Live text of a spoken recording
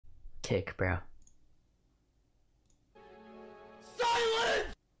tick, bro.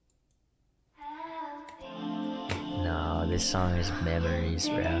 Silence! No, this song is memories,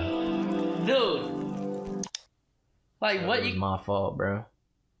 bro. Dude! Like, what you... my fault, bro.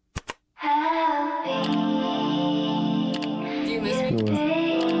 Do you miss me?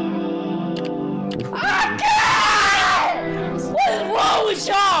 I can't! What's wrong with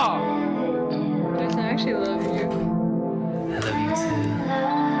y'all? Jason, I actually love you. I love you too.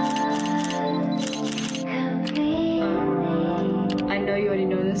 I know you already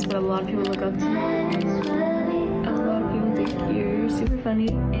know this, but a lot of people look up to you, and a lot of people think you're super funny,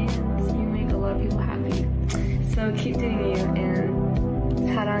 and you make a lot of people happy. So keep doing you, and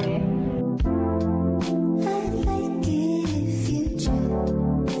사랑해.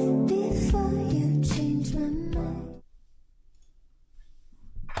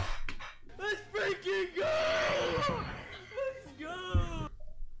 Let's freaking go! Let's go!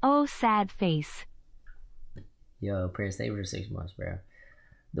 Oh, sad face. Yo, Prince, stay for 6 months, bro.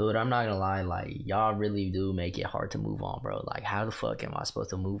 Dude, I'm not gonna lie, like, y'all really do make it hard to move on, bro. Like, how the fuck am I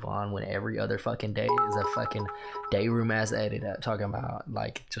supposed to move on when every other fucking day is a fucking day room ass edit talking about,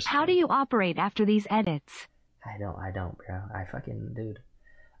 like, just... How do you operate after these edits? I don't, bro. I fucking, dude.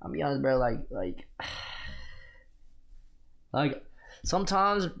 I'll be honest, bro, like,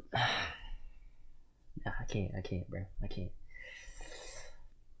 sometimes... Nah, I can't, bro. I can't.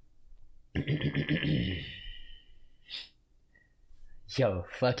 Yo,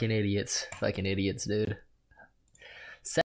 fucking idiots, dude.